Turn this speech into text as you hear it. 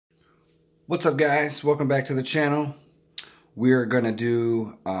What's up, guys? Welcome back to the channel. We're gonna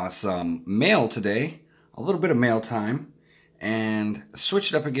do some mail today, a little bit of mail time, and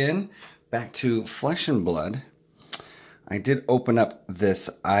switch it up again back to Flesh and Blood. I did open up this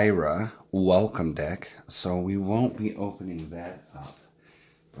Ira welcome deck, so we won't be opening that up,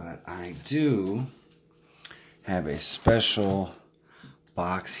 but I do have a special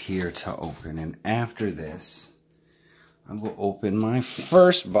box here to open, and after this I will open my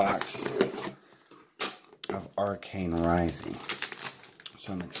first box of Arcane Rising.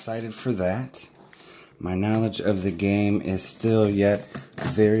 So I'm excited for that. My knowledge of the game is still yet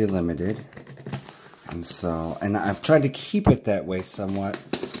very limited, and I've tried to keep it that way somewhat,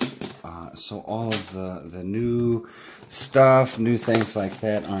 so all of the new stuff, new things like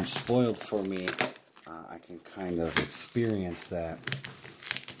that aren't spoiled for me. I can kind of experience that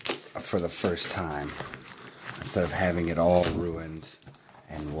for the first time instead of having it all ruined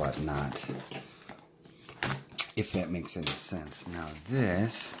and whatnot, if that makes any sense. Now,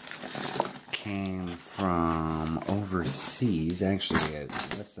 this came from overseas, actually at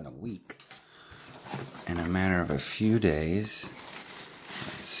less than a week, in a matter of a few days.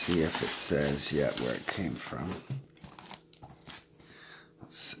 Let's see if it says yet where it came from.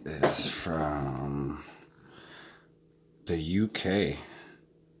 This is from the UK.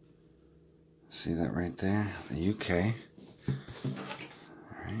 See that right there? The UK.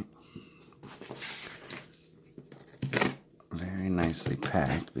 Alright. Very nicely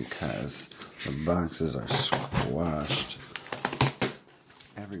packed because the boxes are squashed.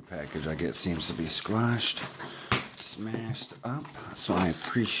 Every package I get seems to be squashed, smashed up. So I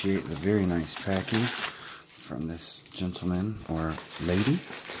appreciate the very nice packing from this gentleman or lady.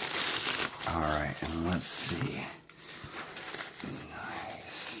 Alright, and let's see.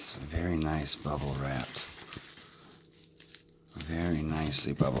 Nice. Very nice bubble wrapped. Very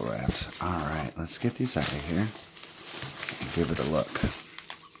nicely bubble wrapped. Alright, let's get these out of here. Give it a look.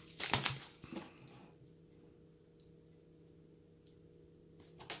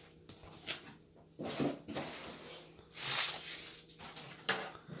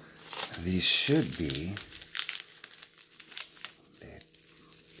 These should be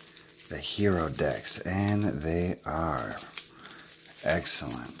the hero decks, and they are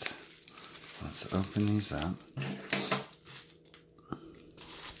excellent. Let's open these up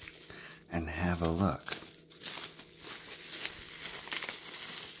and have a look.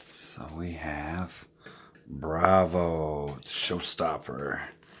 So we have Bravo, Showstopper,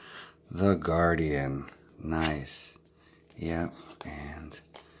 the Guardian, nice, yep, and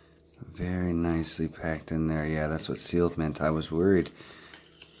very nicely packed in there. Yeah, that's what sealed meant. I was worried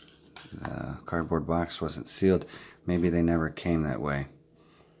the cardboard box wasn't sealed. Maybe they never came that way,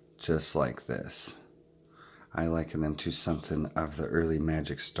 just like this. I liken them to something of the early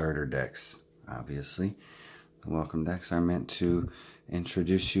Magic starter decks, obviously. The welcome decks are meant to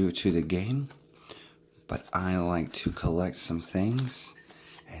introduce you to the game, but I like to collect some things,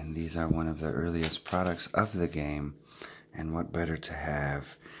 and these are one of the earliest products of the game, and what better to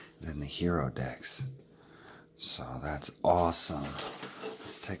have than the hero decks. So that's awesome.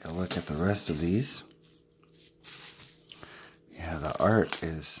 Let's take a look at the rest of these. Yeah, the art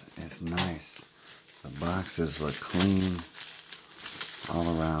is nice. The boxes look clean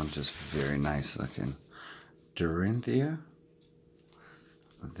all around, just very nice looking. Dorinthia.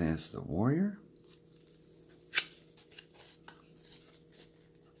 There's the warrior.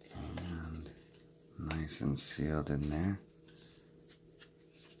 And nice and sealed in there.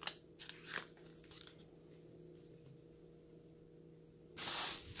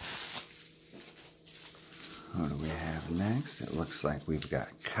 Who do we have next? It looks like we've got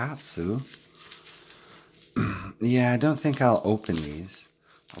Katsu. Yeah, I don't think I'll open these.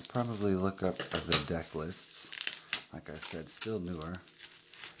 I'll probably look up the deck lists. Like I said, still newer.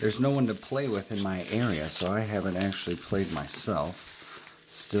 There's no one to play with in my area, so I haven't actually played myself.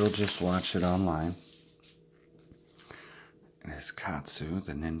 Still just watch it online. There's Katsu,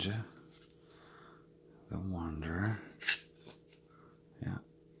 the ninja. The wanderer. Yeah.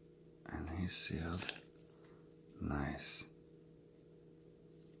 And he's sealed. Nice.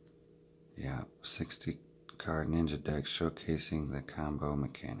 Yeah, 60 card ninja deck showcasing the combo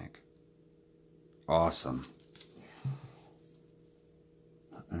mechanic. Awesome.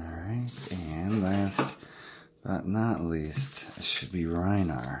 Alright, and last but not least, it should be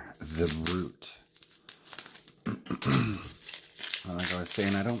Reinar, the Brute. Well, like I was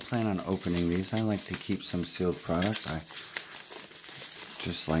saying, I don't plan on opening these. I like to keep some sealed products. I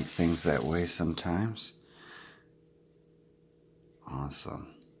just like things that way sometimes.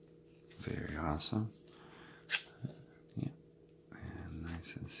 Awesome. Very awesome. Yeah. And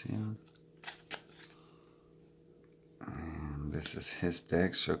nice and sealed. This is his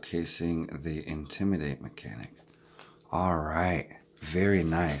deck showcasing the Intimidate mechanic. All right, very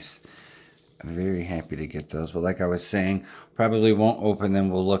nice. I'm very happy to get those. But like I was saying, probably won't open them.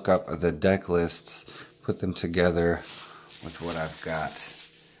 We'll look up the deck lists, put them together with what I've got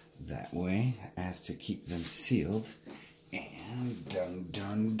that way as to keep them sealed. And dun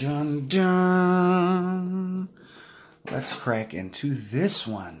dun dun dun. Let's crack into this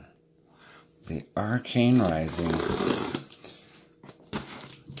one. The Arcane Rising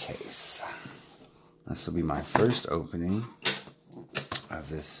case. This will be my first opening of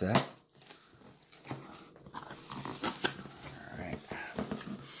this set. Alright.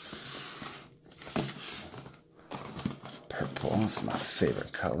 Purple is my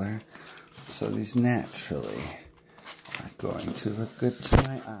favorite color. So these naturally are going to look good to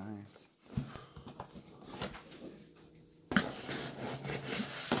my eyes.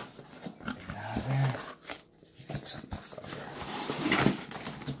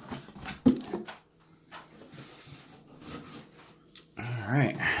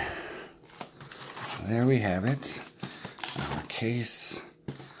 Alright, there we have it, our case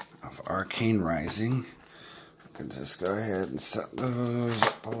of Arcane Rising. I can just go ahead and set those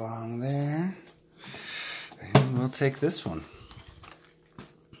up along there, and we'll take this one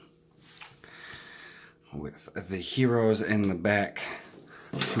with the heroes in the back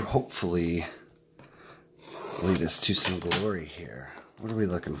to hopefully lead us to some glory here. What are we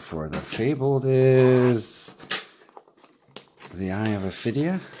looking for? The Fabled is the Eye of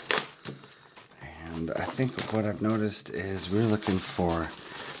Ophidia, and I think what I've noticed is we're looking for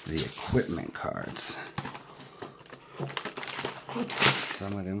the equipment cards.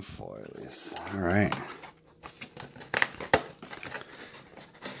 Some of them foilies. Alright.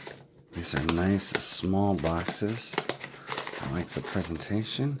 These are nice small boxes. I like the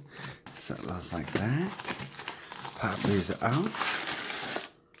presentation. Set those like that. Pop these out.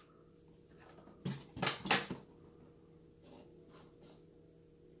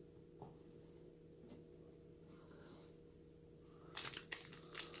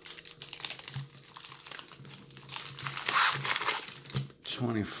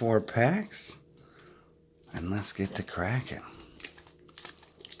 $24 packs, and let's get to cracking.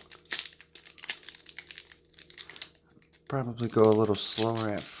 Probably go a little slower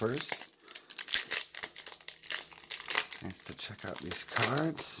at first. Nice to check out these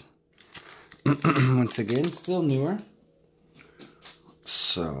cards. Once again, still newer.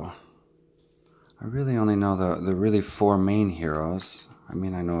 So, I really only know the really 4 main heroes. I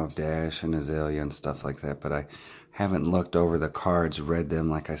mean, I know of Dash and Azalea and stuff like that, but I haven't looked over the cards, read them,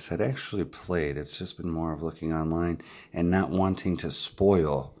 like I said, actually played. It's just been more of looking online and not wanting to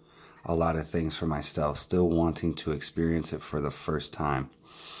spoil a lot of things for myself, still wanting to experience it for the first time.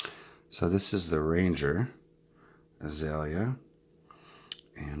 So this is the Ranger, Azalea,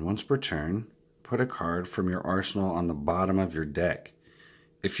 and once per turn, put a card from your arsenal on the bottom of your deck.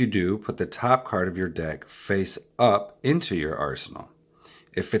 If you do, put the top card of your deck face up into your arsenal.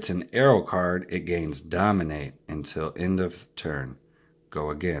 If it's an arrow card, it gains Dominate until end of turn. Go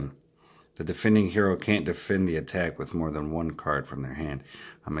again. The defending hero can't defend the attack with more than 1 card from their hand.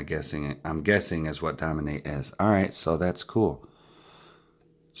 I'm guessing is what Dominate is. Alright, so that's cool.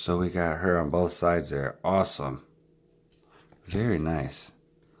 So we got her on both sides there. Awesome. Very nice.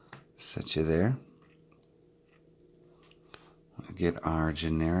 Set you there. We'll get our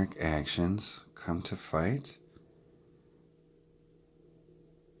generic actions. Come to fight.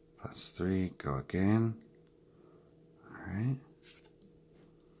 +3, go again. Alright.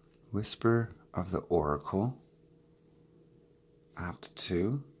 Whisper of the Oracle. Opt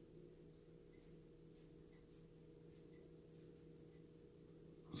 2.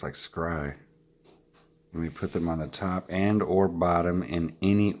 It's like Scry. And we put them on the top and or bottom in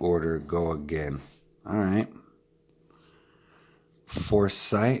any order. Go again. Alright.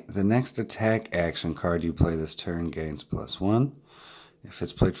 Foresight. The next attack action card you play this turn gains +1. If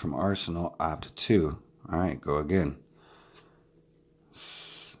it's played from Arsenal, opt 2. Alright, go again.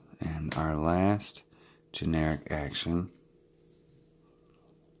 And our last generic action,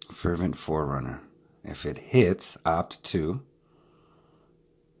 Fervent Forerunner. If it hits, opt 2.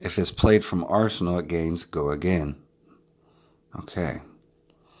 If it's played from Arsenal, it gains go again. Okay.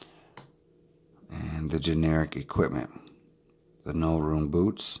 And the generic equipment. The No Room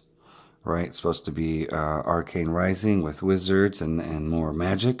Boots. Right, it's supposed to be Arcane Rising with wizards and more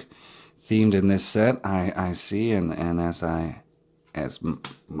magic themed in this set. I see, and as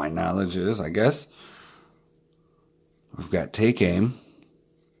my knowledge is, I guess. We've got Take Aim.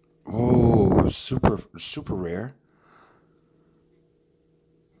 Oh, super rare.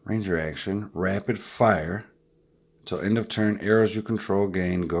 Ranger action, Rapid Fire. Till end of turn, arrows you control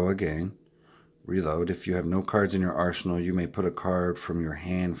gain, go again. Reload. If you have no cards in your arsenal, you may put a card from your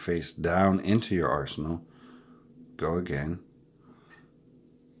hand face down into your arsenal. Go again.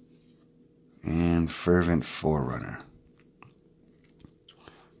 And Fervent Forerunner.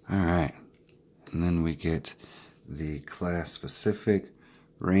 Alright. And then we get the class-specific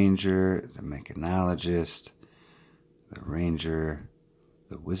Ranger, the Mechanologist, the Ranger,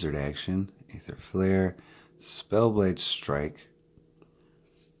 the Wizard Action, Aether Flare, Spellblade Strike,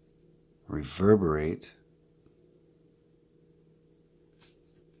 Reverberate,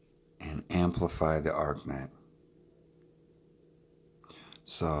 and Amplify the Arcane.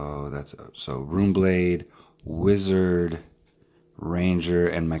 So that's Runeblade, Wizard, Ranger,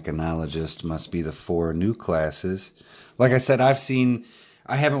 and Mechanologist must be the 4 new classes. Like I said, I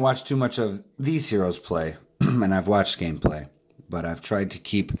haven't watched too much of these heroes play, and I've watched gameplay, but I've tried to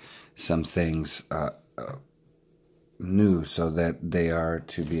keep some things new so that they are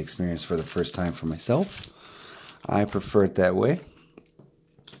to be experienced for the first time for myself. I prefer it that way.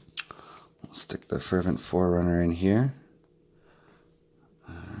 I'll stick the Fervent Forerunner in here.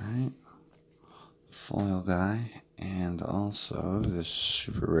 Alright. Foil guy. And also this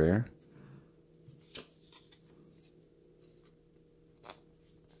super rare.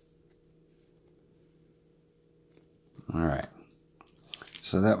 Alright.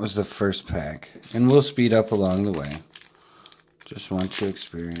 So that was the first pack. And we'll speed up along the way. Just want to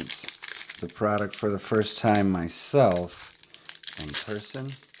experience the product for the first time myself in person.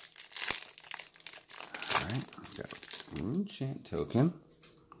 Alright, I've got a Rune Chant token.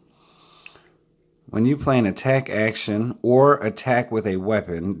 When you play an attack action or attack with a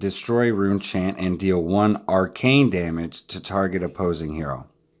weapon, destroy Rune Chant and deal 1 arcane damage to target opposing hero.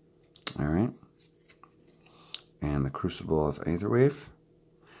 Alright. And the Crucible of Aetherwave.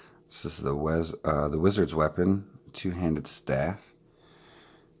 This is the Wizard's Weapon. 2-handed staff.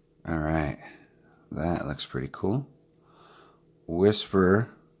 Alright. That looks pretty cool. Whisper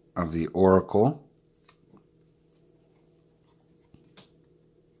of the Oracle.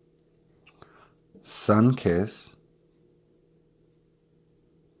 Sunkiss.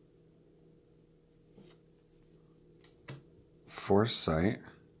 Foresight.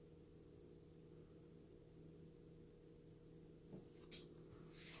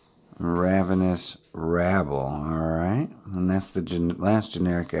 Ravenous Rabble. Alright. And that's the last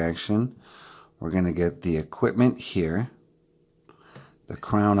generic action. We're going to get the equipment here. The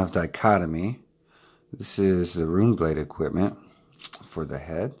Crown of Dichotomy. This is the Runeblade equipment for the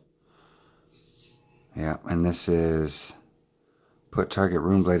head. Yeah, and this is put target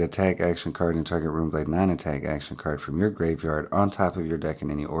Runeblade attack action card and target Runeblade non-attack action card from your graveyard on top of your deck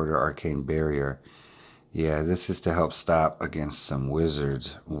in any order. Arcane Barrier. Yeah, this is to help stop against some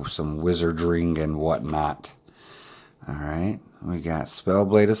wizards, some wizardring and whatnot. Alright, we got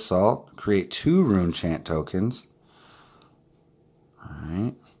Spellblade Assault. Create 2 Rune Chant tokens.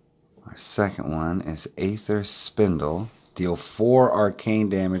 Alright, our second one is Aether Spindle. Deal 4 arcane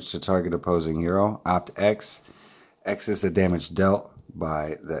damage to target opposing hero. Opt X. X is the damage dealt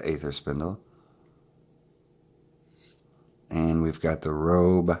by the Aether Spindle. And we've got the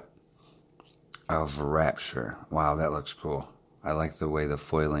Robe of Rapture. Wow, that looks cool. I like the way the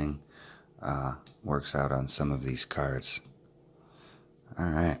foiling works out on some of these cards.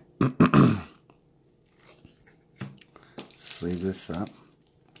 Alright. Sleeve this up.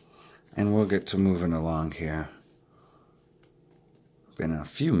 And we'll get to moving along here. Been a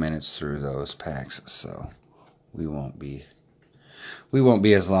few minutes through those packs, so we won't be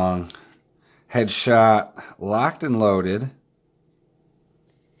as long. Headshot, Locked and Loaded,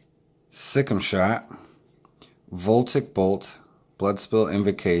 Sick'em Shot, Voltic Bolt, Bloodspill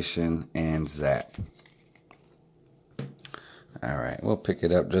Invocation, and Zap. Alright, we'll pick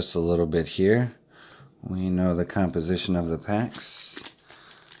it up just a little bit here. We know the composition of the packs.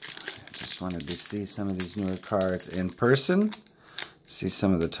 I just wanted to see some of these newer cards in person. See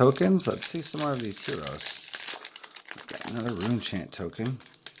some of the tokens. Let's see some more of these heroes. We've got another Rune Chant token.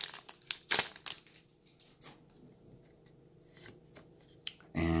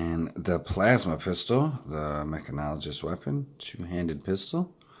 And the Plasma Pistol, the Mechanologist weapon, 2-handed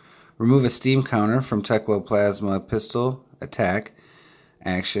pistol. Remove a steam counter from Teklo Plasma Pistol attack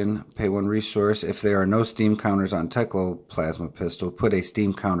action. Pay 1 resource. If there are no steam counters on Teklo Plasma Pistol, put a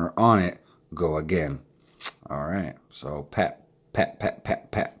steam counter on it. Go again. Alright, so pat.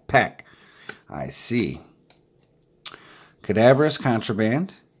 Pack. I see. Cadaverous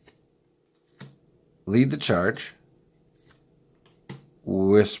Contraband. Lead the Charge.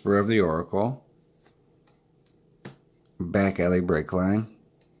 Whisper of the Oracle. Back Alley Breakline.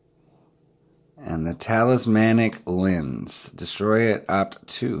 And the Talismanic Lens. Destroy it, opt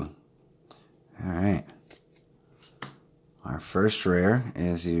 2. Alright. Our first rare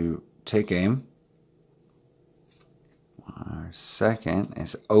is you take aim. Our second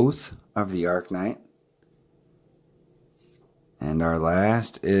is Oath of the Arcane. And our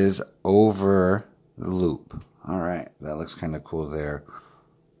last is Over the Loop. Alright, that looks kind of cool there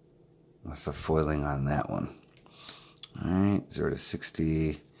with the foiling on that one. Alright, 0 to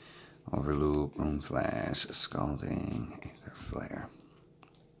 60, Overloop, Rune Flash, Scalding, Aether Flare.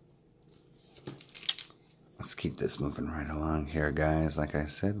 Let's keep this moving right along here, guys. Like I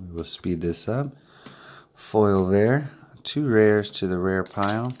said, we will speed this up. Foil there, 2 rares to the rare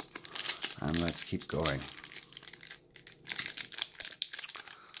pile, and let's keep going.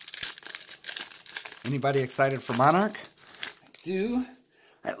 Anybody excited for Monarch? I do.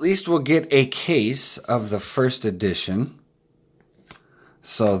 At least we'll get a case of the first edition.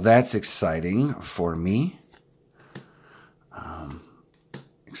 So that's exciting for me.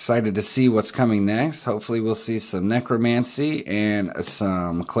 Excited to see what's coming next. Hopefully we'll see some necromancy and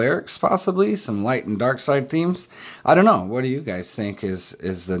some clerics, possibly. Some light and dark side themes. I don't know. What do you guys think is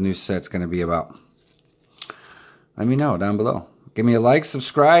the new set's going to be about? Let me know down below. Give me a like,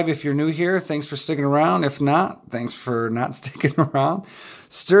 subscribe if you're new here. Thanks for sticking around. If not, thanks for not sticking around.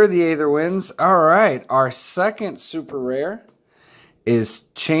 Stir the Aether Winds. All right, our second super rare is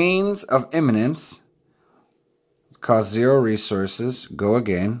Chains of Imminence. Cost 0 resources. Go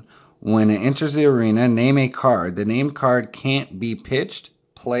again. When it enters the arena, name a card. The named card can't be pitched,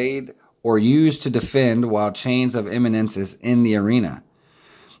 played, or used to defend while Chains of Imminence is in the arena.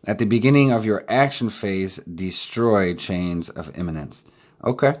 At the beginning of your action phase, destroy Chains of Imminence.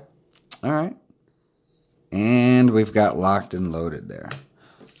 Okay. All right. And we've got Locked and Loaded there.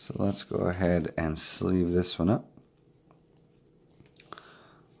 So let's go ahead and sleeve this one up.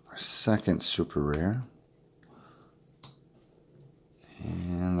 Our second super rare.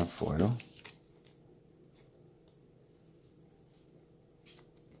 And the foil.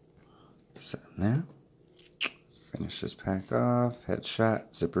 Set in there. Finish this pack off.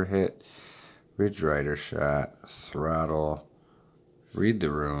 Headshot, zipper hit, Ridge Rider shot, throttle, read the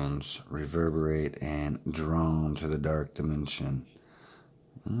runes, reverberate, and drone to the dark dimension.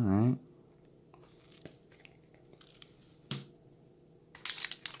 Alright.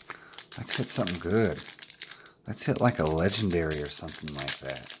 Let's hit something good. Let's hit like a legendary or something like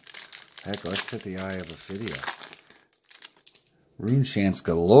that. Heck, let's hit the Eye of Ophidia. Rune Chance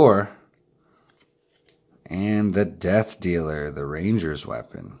galore. And the Death Dealer, the Ranger's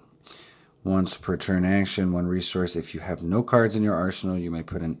Weapon. Once per turn action, 1 resource. If you have no cards in your arsenal, you may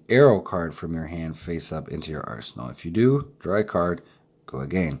put an arrow card from your hand face up into your arsenal. If you do, draw a card, go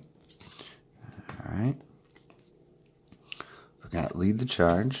again. Alright. We got Lead the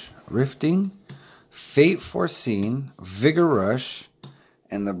Charge, Rifting, Fate Foreseen, Vigor Rush,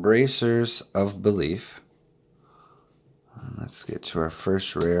 and the Bracers of Belief. And let's get to our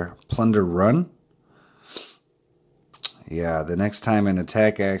first rare, Plunder Run. Yeah, the next time an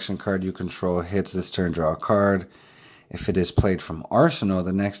attack action card you control hits this turn, draw a card. If it is played from Arsenal,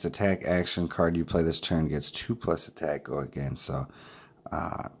 the next attack action card you play this turn gets 2+ attack, go again. So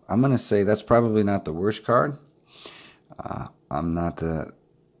I'm going to say that's probably not the worst card. I'm not the...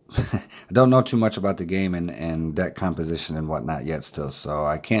 I don't know too much about the game and deck composition and whatnot yet still, so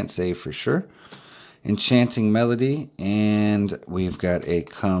I can't say for sure. Enchanting Melody, and we've got a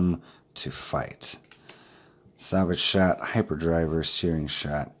Come to Fight. Salvage Shot, Hyperdriver, Searing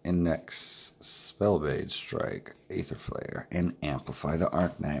Shot, Index, Spellblade Strike, Aether Flare, and Amplify the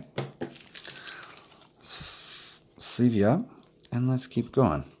Arcanine. Let's sleeve you up, and let's keep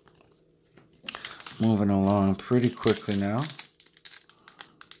going. Moving along pretty quickly now.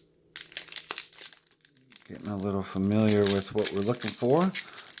 Getting a little familiar with what we're looking for.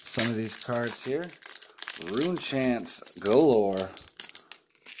 Some of these cards here. Rune Chance galore.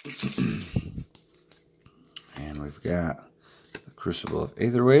 And we've got the Crucible of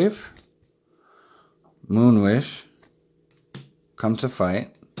Aetherwave, Moonwish, Come to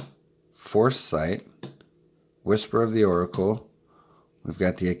Fight, Force Sight, Whisper of the Oracle. We've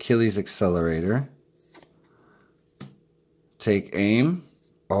got the Achilles Accelerator, Take Aim,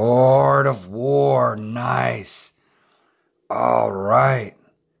 Art of War, nice. All right.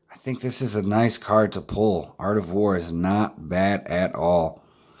 I think this is a nice card to pull. Art of War is not bad at all.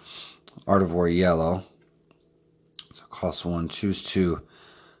 Art of War yellow. So cost 1, choose 2.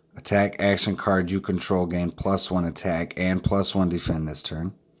 Attack action card you control, gain +1 attack and +1 defend this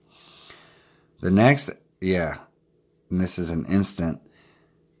turn. The next, yeah, and this is an instant.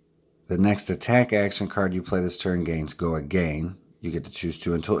 The next attack action card you play this turn gains go again. You get to choose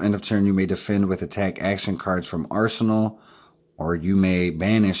two. Until end of turn, you may defend with attack action cards from arsenal, or you may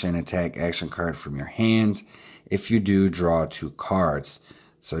banish an attack action card from your hand. If you do, draw 2 cards.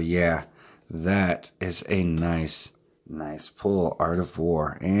 So yeah, that is a nice pull, Art of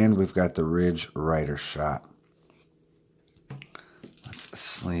War. And we've got the Ridge Rider shot. Let's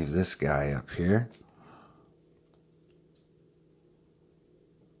sleeve this guy up here.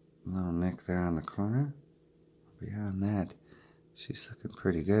 Little nick there on the corner. Beyond that, she's looking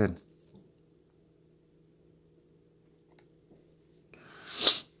pretty good.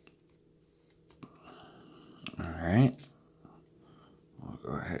 Alright. I'll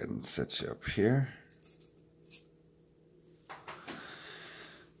go ahead and set you up here.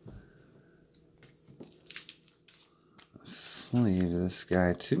 Sleeve this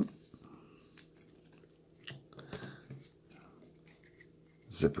guy too.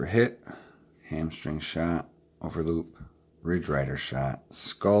 Zipper hit, hamstring shot, overloop, Ridge Rider shot,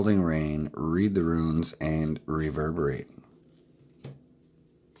 Scalding Rain, read the runes, and reverberate.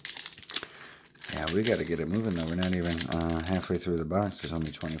 Yeah, we got to get it moving though. We're not even halfway through the box. There's only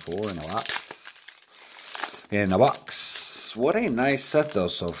 24 in the box. In the box. What a nice set though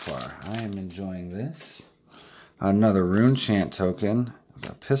so far. I am enjoying this. Another Rune Chant token.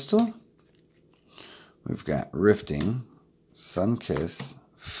 The pistol. We've got Rifting, Sunkiss,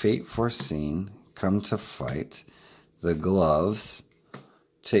 Fate Foreseen, Come to Fight, the gloves,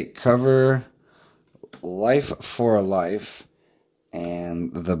 Take Cover, Life for a Life,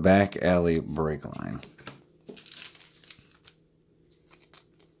 and the Back Alley Break Line.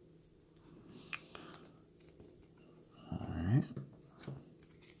 Alright.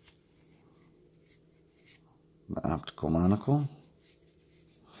 The Optical Monocle.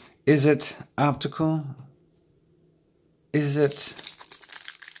 Is it optical? Is it?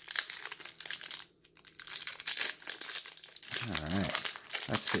 Alright.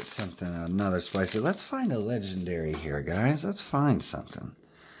 Let's get something, another spicy. Let's find a legendary here, guys. Let's find something.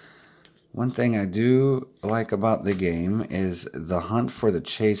 One thing I do like about the game is the hunt for the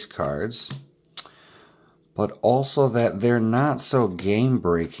chase cards, but also that they're not so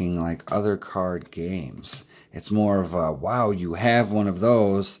game-breaking like other card games. It's more of a, wow, you have one of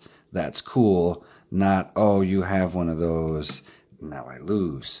those, that's cool, not, oh, you have one of those, now I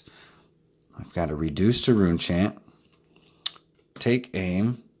lose. I've got to reduce to Rune Chant, take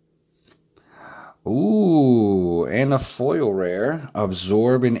aim, ooh, and a foil rare,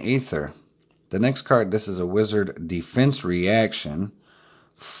 Absorb in Aether. The next card, this is a wizard defense reaction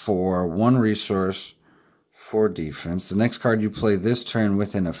for 1 resource for defense. The next card you play this turn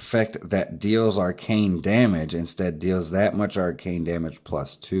with an effect that deals arcane damage instead deals that much arcane damage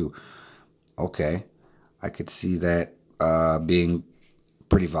plus 2. Okay, I could see that being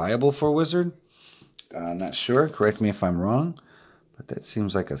pretty viable for a wizard. I'm not sure, correct me if I'm wrong, but that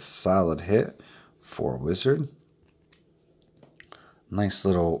seems like a solid hit for a wizard. Nice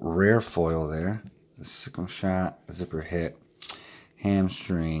little rare foil there. The Sickle Shot, Zipper Hit,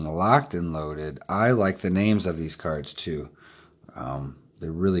 Hamstring, Locked and Loaded. I like the names of these cards too.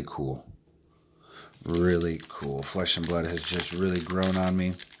 They're really cool. Really cool. Flesh and Blood has just really grown on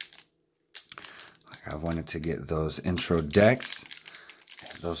me. I wanted to get those intro decks.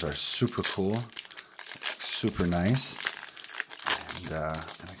 Those are super cool. Super nice. And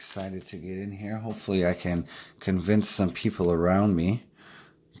I'm excited to get in here. Hopefully I can convince some people around me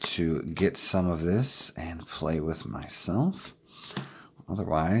to get some of this and play with myself.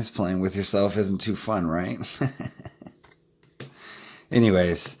 Otherwise, playing with yourself isn't too fun, right?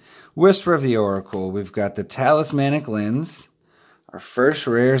 Anyways, Whisper of the Oracle. We've got the Talismanic Lens. Our first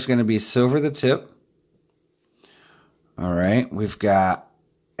rare is going to be Silver the Tip. All right, we've got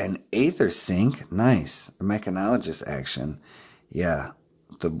an Aether Sync. Nice. A Mechanologist action. Yeah,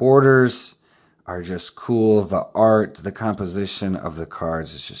 the borders are just cool. The art, the composition of the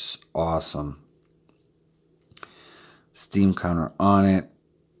cards is just awesome. Steam counter on it.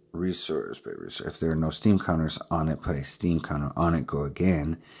 Resource. If there are no steam counters on it, put a steam counter on it. Go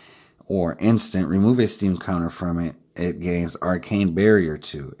again. Or instant. Remove a steam counter from it. It gains Arcane Barrier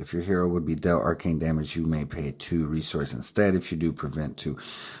 2. If your hero would be dealt arcane damage, you may pay 2 resource instead. If you do, prevent 2.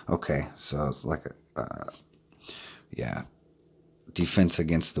 Okay, so it's like a, yeah, defense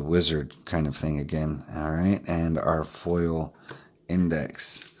against the wizard kind of thing again. All right, and our foil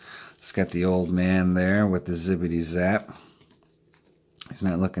index. It's got the old man there with the zippity zap. He's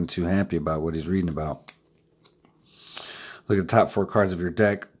not looking too happy about what he's reading about. Look at the top 4 cards of your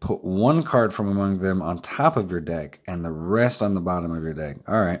deck. Put 1 card from among them on top of your deck and the rest on the bottom of your deck.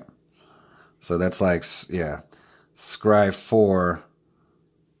 All right. So that's like, yeah, Scry 4.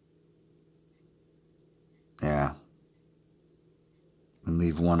 Yeah. and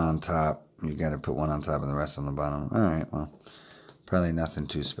leave one on top. You got to put one on top and the rest on the bottom. All right, well, probably nothing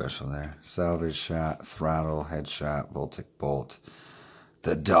too special there. Salvage shot, throttle, headshot, voltic bolt,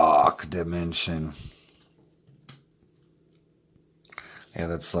 the dark dimension. Yeah,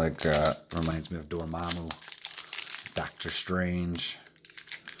 that's like, reminds me of Dormammu, Doctor Strange,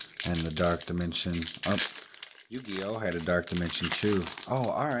 and the Dark Dimension. Oh, Yu-Gi-Oh! Had a Dark Dimension too. Oh,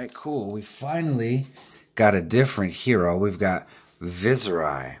 alright, cool. We finally got a different hero. We've got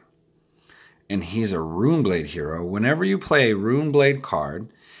Viserai, and he's a Runeblade hero. Whenever you play a Runeblade card,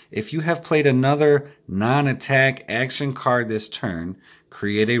 if you have played another non-attack action card this turn,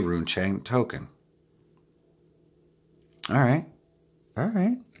 create a Runechant token. Alright.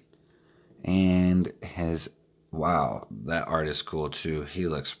 Alright. And has, wow, that art is cool too. He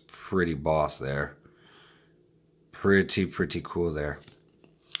looks pretty boss there. Pretty cool there.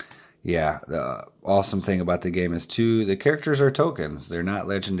 Yeah, the awesome thing about the game is too, the characters are tokens. They're not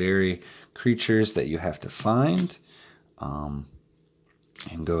legendary creatures that you have to find and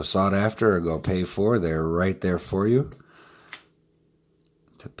go sought after or go pay for. They're right there for you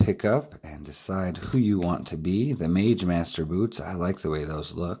to pick up and decide who you want to be. The Mage Master boots, I like the way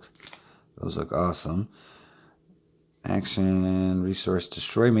those look. Those look awesome. Action, resource,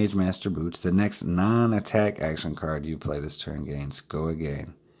 destroy Mage Master boots. The next non-attack action card you play this turn gains Go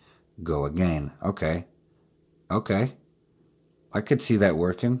Again. Go Again. Okay. Okay. I could see that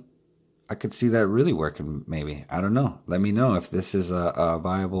working. I could see that really working, maybe. I don't know. Let me know if this is a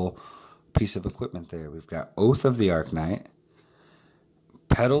viable piece of equipment there. We've got Oath of the Arknight,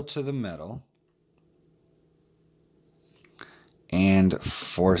 Pedal to the Metal, and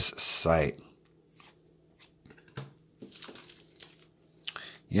Force Sight.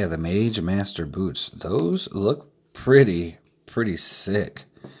 Yeah, the Mage Master boots. Those look pretty sick.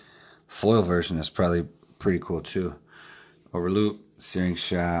 Foil version is probably pretty cool too. Overloop, Searing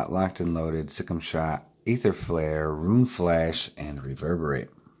Shot, Locked and Loaded, Sikkim Shot, Aether Flare, Rune Flash, and Reverberate.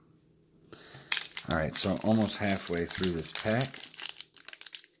 Alright, so almost halfway through this pack.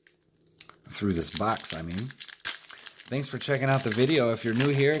 Through this box, I mean. Thanks for checking out the video. If you're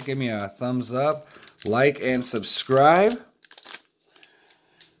new here, give me a thumbs up, like, and subscribe.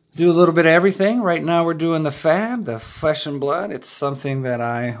 Do a little bit of everything. Right now we're doing the Fab, the Flesh and Blood. It's something that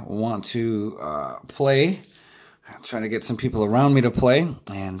I want to play. I'm trying to get some people around me to play.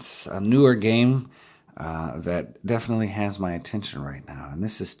 And it's a newer game that definitely has my attention right now. And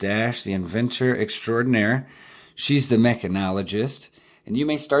this is Dash, the Inventor Extraordinaire. She's the Mechanologist. And you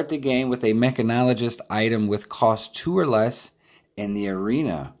may start the game with a Mechanologist item with cost 2 or less in the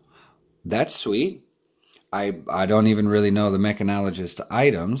arena. That's sweet. I don't even really know the Mechanologist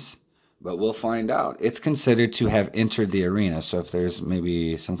items, but we'll find out. It's considered to have entered the arena, so if there's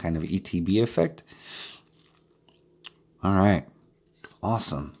maybe some kind of ETB effect. All right.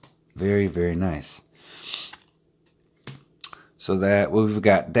 Awesome. Very nice. So that we've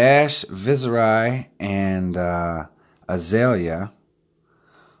got Dash, Viserai, and Azalea.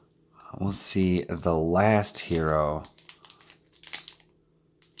 We'll see the last hero.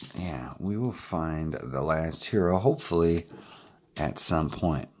 Yeah, we will find the last hero, hopefully, at some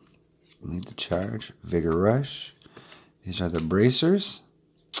point. Need to charge. Vigor Rush. These are the bracers.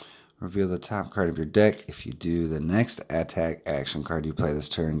 Reveal the top card of your deck. If you do, the next attack action card you play this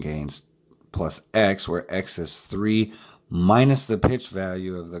turn gains plus X, where X is 3 minus the pitch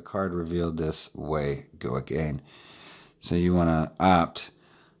value of the card revealed this way. Go Again. So you want to opt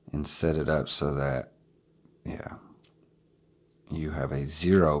and set it up so that, yeah, you have a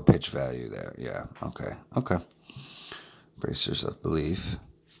 0 pitch value there. Yeah, okay. Bracers of Belief.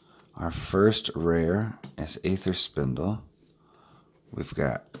 Our first rare is Aether Spindle. We've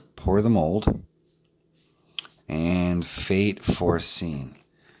got Pour the Mold and Fate Foreseen.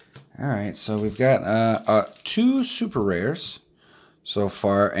 Alright, so we've got 2 super rares so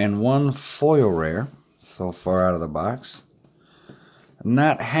far and 1 foil rare so far out of the box.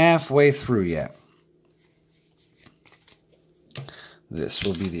 Not halfway through yet. This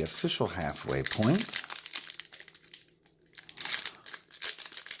will be the official halfway point.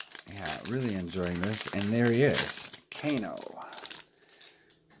 Yeah, really enjoying this. And there he is, Kano.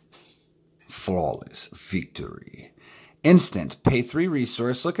 Flawless victory. Instant. Pay 3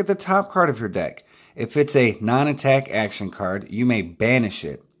 resource. Look at the top card of your deck. If it's a non-attack action card, you may banish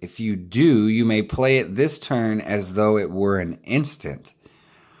it. If you do, you may play it this turn as though it were an instant.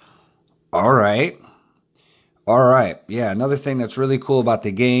 Alright. Alright. Yeah, another thing that's really cool about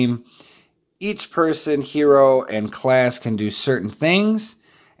the game, each person, hero, and class can do certain things,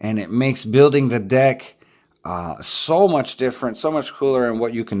 and it makes building the deck so much different, so much cooler in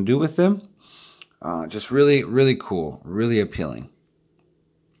what you can do with them. Just really cool. Really appealing.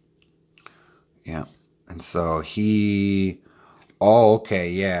 Yeah. And so he... Oh, okay,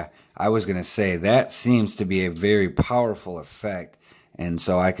 yeah. I was going to say, that seems to be a very powerful effect. And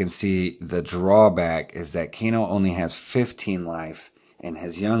so I can see the drawback is that Kano only has 15 life in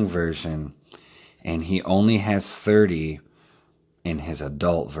his young version, and he only has 30 in his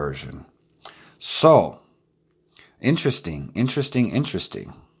adult version. So, interesting. We've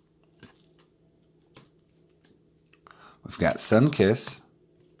got Sunkiss,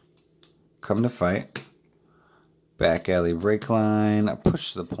 Come to Fight, Back Alley Breakline, a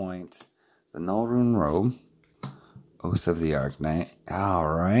Push to the Point, the Null Rune Robe, Oath of the Arknight.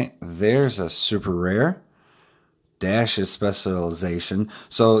 Alright, there's a super rare. Dash's Specialization.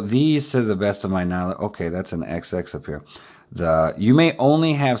 So these, to the best of my knowledge, okay, that's an XX up here. You may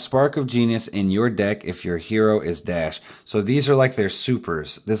only have Spark of Genius in your deck if your hero is Dash. So these are like their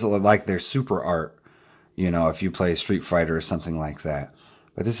supers. This is like their super art, you know, if you play Street Fighter or something like that.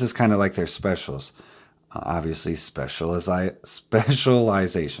 But this is kind of like their specials. Obviously,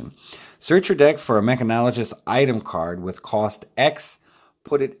 specialization. Search your deck for a Mechanologist item card with cost X.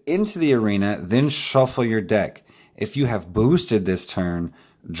 Put it into the arena, then shuffle your deck. If you have boosted this turn,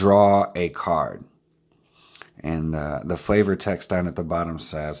 draw a card. And the flavor text down at the bottom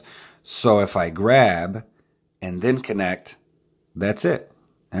says, so if I grab and then connect, that's it.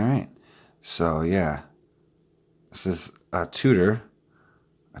 All right. So, yeah. This is a tutor.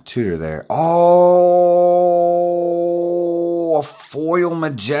 A tutor there. Oh, a foil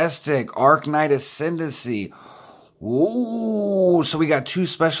Majestic. Arknight Ascendancy. Ooh, so we got two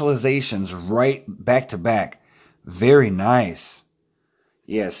specializations right back to back. Very nice.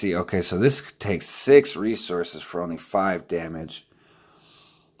 Yeah, see, okay, so this takes 6 resources for only 5 damage.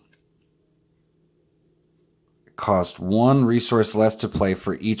 Cost 1 resource less to play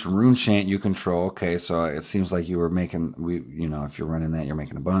for each rune chant you control. Okay, so it seems like you were making, you know, if you're running that, you're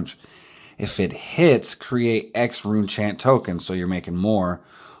making a bunch. If it hits, create X rune chant tokens, so you're making more,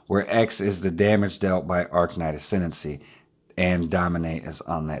 where X is the damage dealt by Arknight Ascendancy. And Dominate is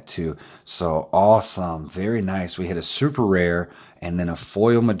on that too. So awesome. Very nice. We hit a super rare and then a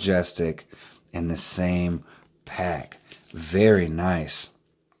foil Majestic in the same pack. Very nice.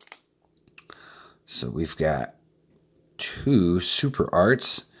 So we've got 2 super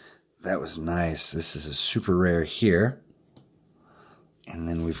arts. That was nice. This is a super rare here. And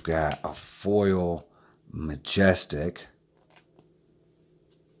then we've got a foil Majestic.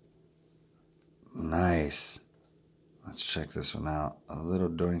 Nice. Let's check this one out. A little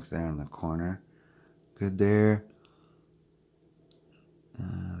doink there in the corner. Good there.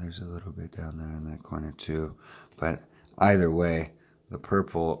 There's a little bit down there in that corner too. But either way, the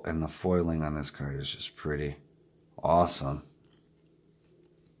purple and the foiling on this card is just pretty awesome.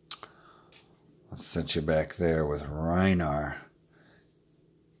 Let's set you back there with Reinar.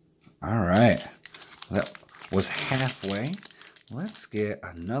 Alright. That was halfway. Let's get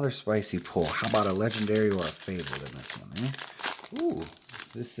another spicy pull. How about a legendary or a fabled in this one, eh? Ooh,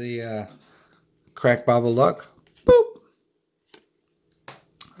 is this the crack Bauble luck? Boop!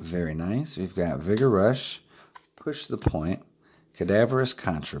 Very nice. We've got Vigor Rush, Push the Point, Cadaverous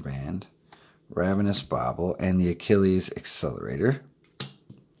Contraband, Ravenous Bauble, and the Achilles Accelerator.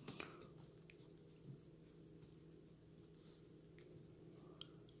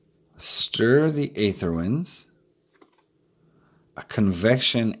 Stir the Aetherwinds. A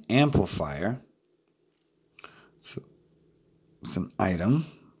Convection Amplifier. So it's an item.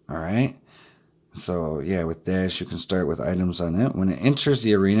 Alright. So yeah, with Dash you can start with items on it. When it enters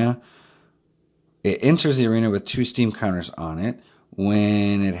the arena with 2 steam counters on it.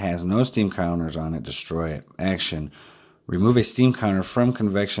 When it has no steam counters on it, destroy it. Action. Remove a steam counter from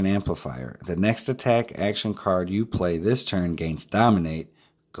Convection Amplifier. The next attack action card you play this turn gains Dominate.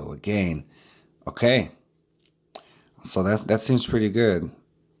 Go again. Okay. So that seems pretty good.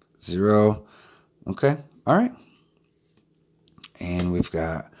 0. Okay. All right. And we've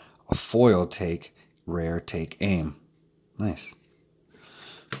got a foil take, rare take aim. Nice.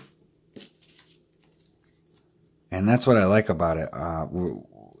 And that's what I like about it.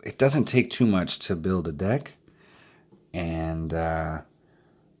 It doesn't take too much to build a deck. And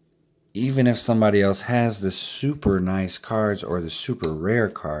even if somebody else has the super nice cards or the super rare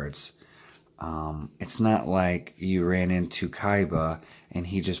cards, it's not like you ran into Kaiba and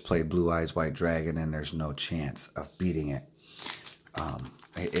he just played Blue Eyes White Dragon and there's no chance of beating it.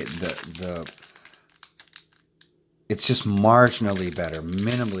 It's just marginally better,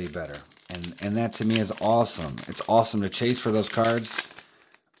 minimally better, and that to me is awesome. It's awesome to chase for those cards,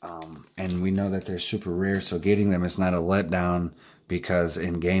 and we know that they're super rare, so getting them is not a letdown because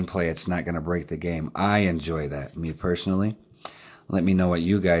in gameplay it's not going to break the game. I enjoy that, me personally. Let me know what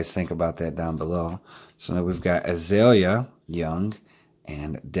you guys think about that down below. So now we've got Azalea Young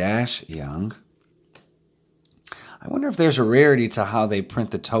and Dash Young. I wonder if there's a rarity to how they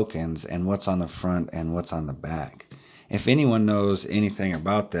print the tokens and what's on the front and what's on the back. If anyone knows anything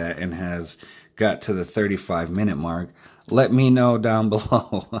about that and has got to the 35-minute mark, let me know down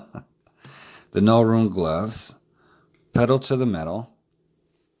below. The No Room Gloves, Pedal to the Metal,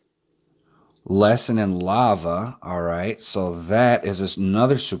 Lesson in Lava. All right, so that is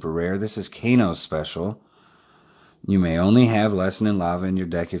another super rare. This is Kano's special. You may only have Lesson in Lava in your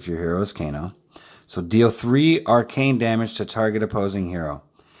deck if your hero is Kano. So deal 3 arcane damage to target opposing hero.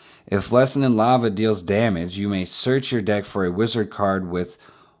 If Lesson in Lava deals damage, you may search your deck for a wizard card with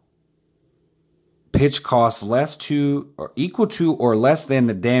pitch cost less to or equal to or less than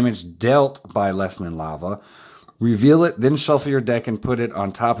the damage dealt by Lesson in Lava. Reveal it, then shuffle your deck and put it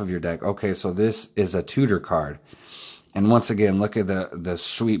on top of your deck. Okay, so this is a tutor card. And once again, look at the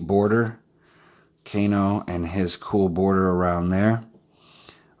sweet border. Kano and his cool border around there.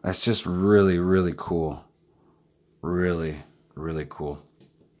 That's just really, really cool. Really, really cool.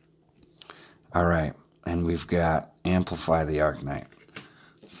 All right, and we've got Amplify the Arcanite.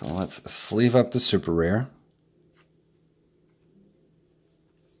 So let's sleeve up the super rare.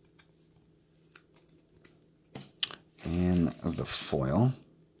 And the foil.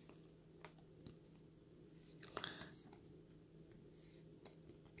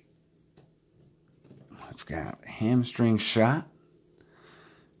 I've got Hamstring Shot,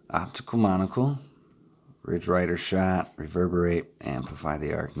 Optical Monocle, Ridge Rider Shot, Reverberate, Amplify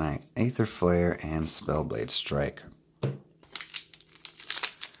the Arcanite, Aether Flare, and Spellblade Strike.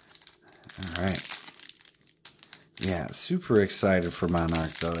 Alright. Yeah, super excited for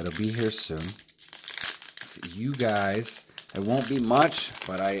Monarch though. It'll be here soon. You guys, it won't be much,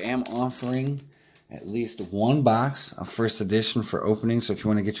 but I am offering at least one box of first edition for opening. So if you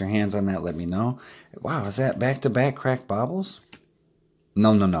want to get your hands on that, let me know. Wow, is that back-to-back cracked baubles?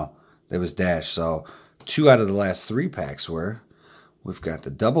 No. There was Dash. So 2 out of the last 3 packs were. We've got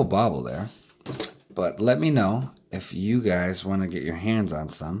the double bauble there. But let me know if you guys want to get your hands on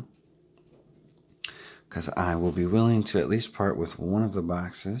some, because I will be willing to at least part with one of the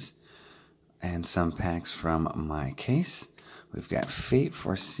boxes and some packs from my case. We've got Fate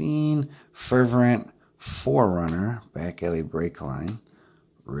Foreseen, Fervent, Forerunner, Back Alley Breakline,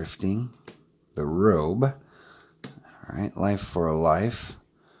 Rifting, The Robe, all right, Life for a Life,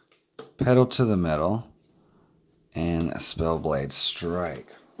 Pedal to the Metal, and Spellblade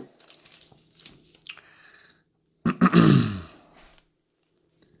Strike.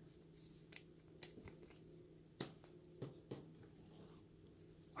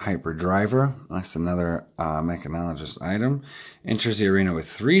 Hyperdriver, that's another mechanologist item. Enters the arena with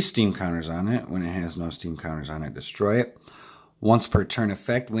 3 steam counters on it. When it has no steam counters on it, destroy it. Once per turn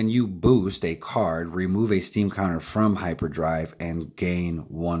effect, when you boost a card, remove a steam counter from Hyperdrive and gain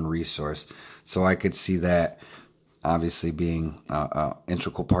 1 resource. So I could see that obviously being an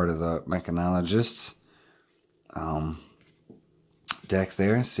integral part of the mechanologists deck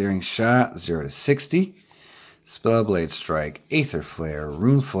there. Searing Shot, 0 to 60. Spellblade Strike, Aether Flare,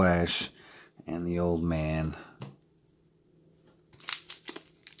 Rune Flash, and the Old Man.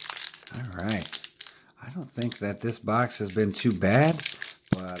 Alright. I don't think that this box has been too bad,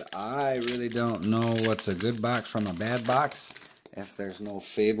 but I really don't know what's a good box from a bad box if there's no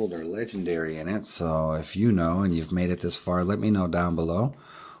Fabled or Legendary in it. So if you know and you've made it this far, let me know down below.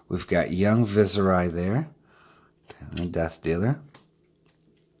 We've got Young Viserai there, and the Death Dealer.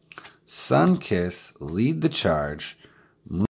 Sunkiss, Lead the Charge,